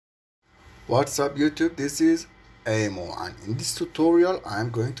What's up YouTube, this is Amo, and in this tutorial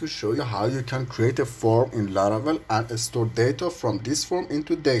I'm going to show you how you can create a form in Laravel and store data from this form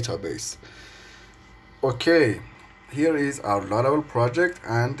into database. Okay, here is our Laravel project,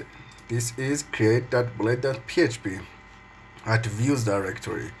 and this is create.blade.php at views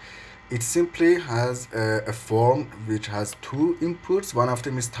directory. It simply has a form which has two inputs. One of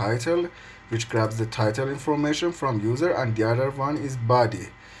them is title, which grabs the title information from user, and the other one is body,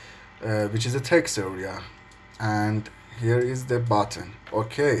 which is a text area, and here is the button.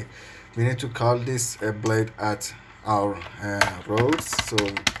 Okay, we need to call this blade at our routes, so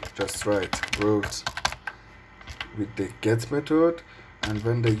just write routes with the get method, and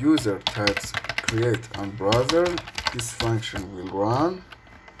when the user types create on browser, this function will run,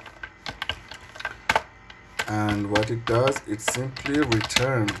 and what it does, it simply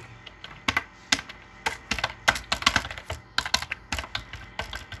return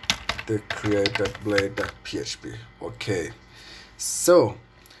the create.blade.php. Okay, so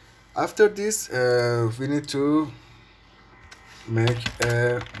after this we need to make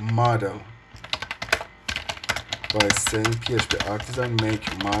a model by saying php artisan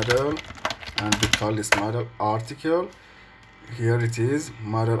make model, and we call this model article. Here it is,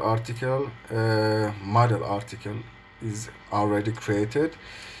 model article. Model article is already created,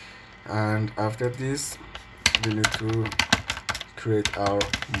 and after this we need to create our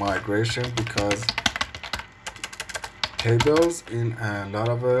migration, because tables in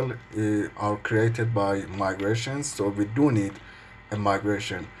Laravel are created by migrations, so we do need a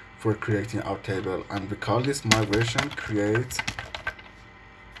migration for creating our table, and we call this migration create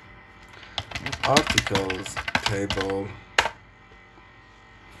articles table.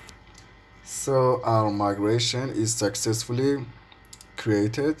 So our migration is successfully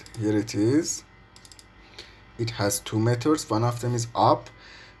created. Here it is. It has two methods. One of them is up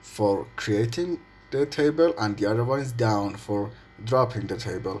for creating the table, and the other one is down for dropping the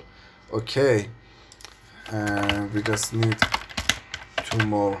table. Okay, and we just need two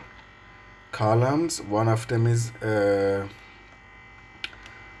more columns. One of them is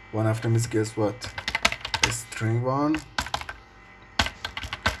guess what, a string one,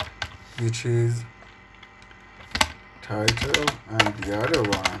 which is title, and the other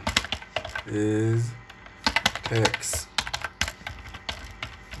one is text,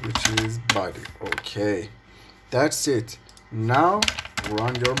 which is body. Okay, that's it. Now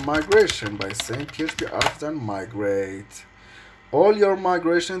run your migration by saying php artisan migrate. All your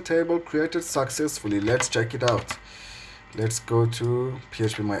migration table created successfully. Let's check it out. Let's go to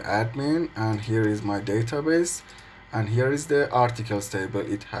phpMyAdmin, and here is my database, and here is the articles table.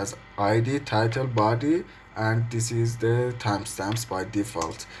 It has id, title, body, and this is the timestamps by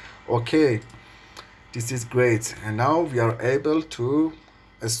default. Okay, this is great, and now we are able to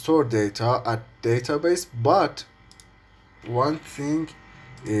store data at database, but one thing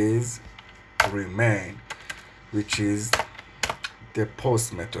is remain, which is the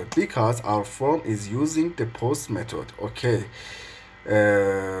post method, because our form is using the post method. Okay,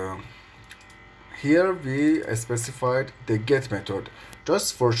 here we specified the get method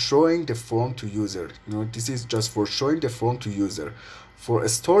just for showing the form to user. This is just for showing the form to user. For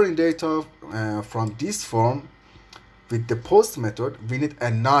storing data from this form with the post method, we need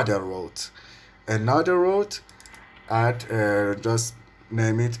another route. At just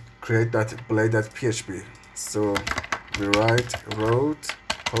name it create.blade.php. So we write route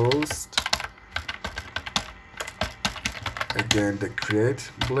post, again the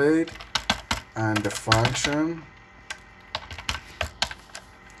create blade, and the function,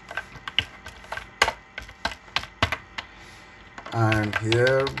 and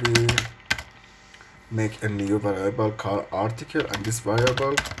here we make a new variable called article, and this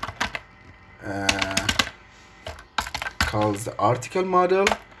variable calls the article model,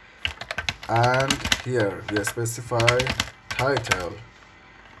 and here we specify title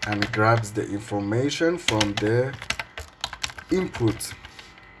and grabs the information from the input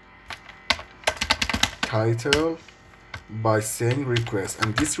title by saying request,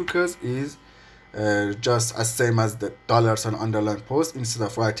 and this request is just as same as the $sign underline post. Instead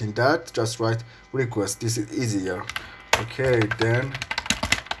of writing that, just write request. This is easier. Okay, then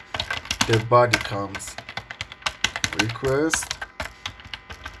the body comes request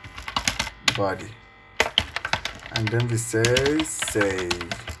body, and then we say save,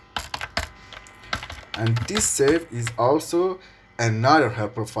 and this save is also another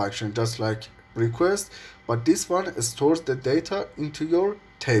helper function just like request, but this one stores the data into your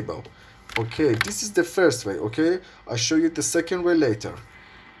table. Okay, this is the first way. Okay, I'll show you the second way later.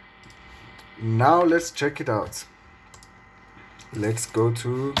 Now let's check it out. Let's go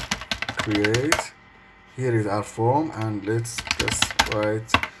to create. Here is our form, and let's just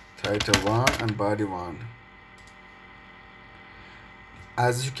write title 1 and body 1.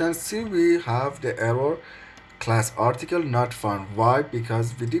 As you can see, we have the error class article not found. Why?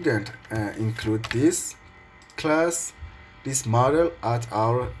 Because we didn't include this class, this model at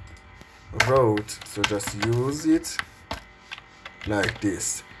our route. So just use it like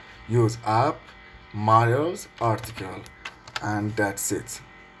this. Use app models article, and that's it.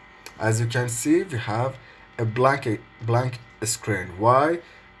 As you can see, we have a blank screen. Why?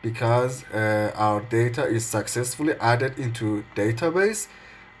 Because our data is successfully added into database,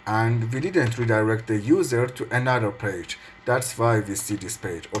 and we didn't redirect the user to another page. That's why we see this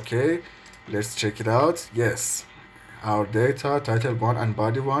page. Okay, let's check it out. Yes, our data title 1 and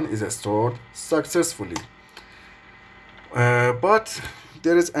body 1 is stored successfully. But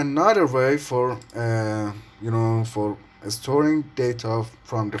there is another way for for storing data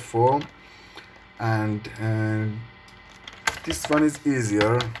from the form, and this one is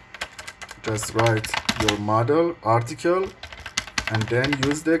easier. Just write your model article and then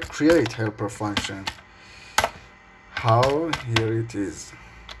use the create helper function. How? Here it is.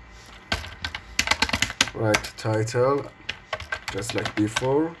 Write title just like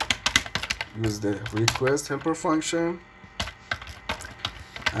before. Use the request helper function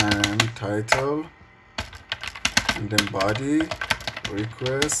and title, and then body,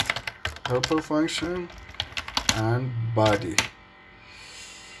 request helper function, and body,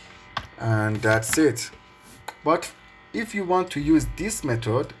 and that's it. But if you want to use this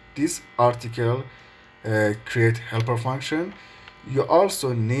method, this article create helper function, you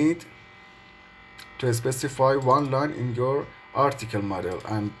also need to specify one line in your article model,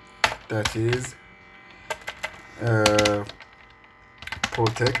 and that is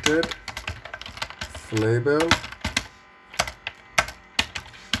protected label.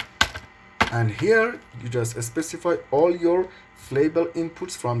 And here you just specify all your label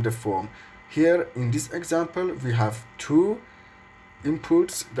inputs from the form. Here in this example we have 2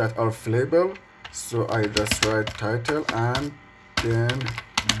 inputs that are label, so I just write title and then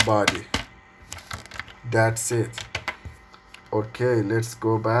body. That's it. Okay, let's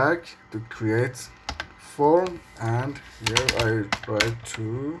go back to create form, and here I write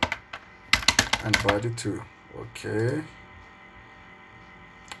 2 and body 2. Okay,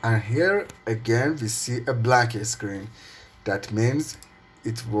 and here again we see a blank screen. That means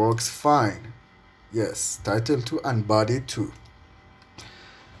it works fine. Yes, title 2 and body 2.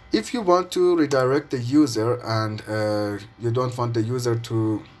 If you want to redirect the user and you don't want the user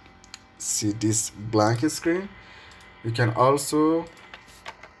to see this blank screen, you can also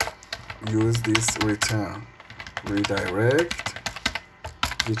use this return redirect,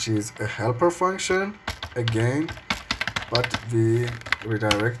 which is a helper function again, but we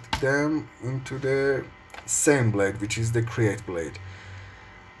redirect them into the same blade, which is the create blade.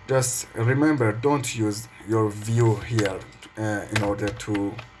 Just remember, don't use your view here in order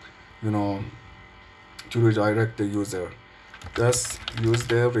to to redirect the user. Just use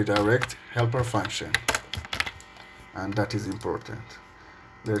the redirect helper function, and that is important.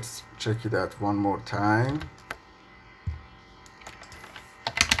 Let's check it out one more time.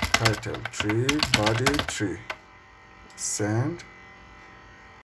 Title 3, body 3, send.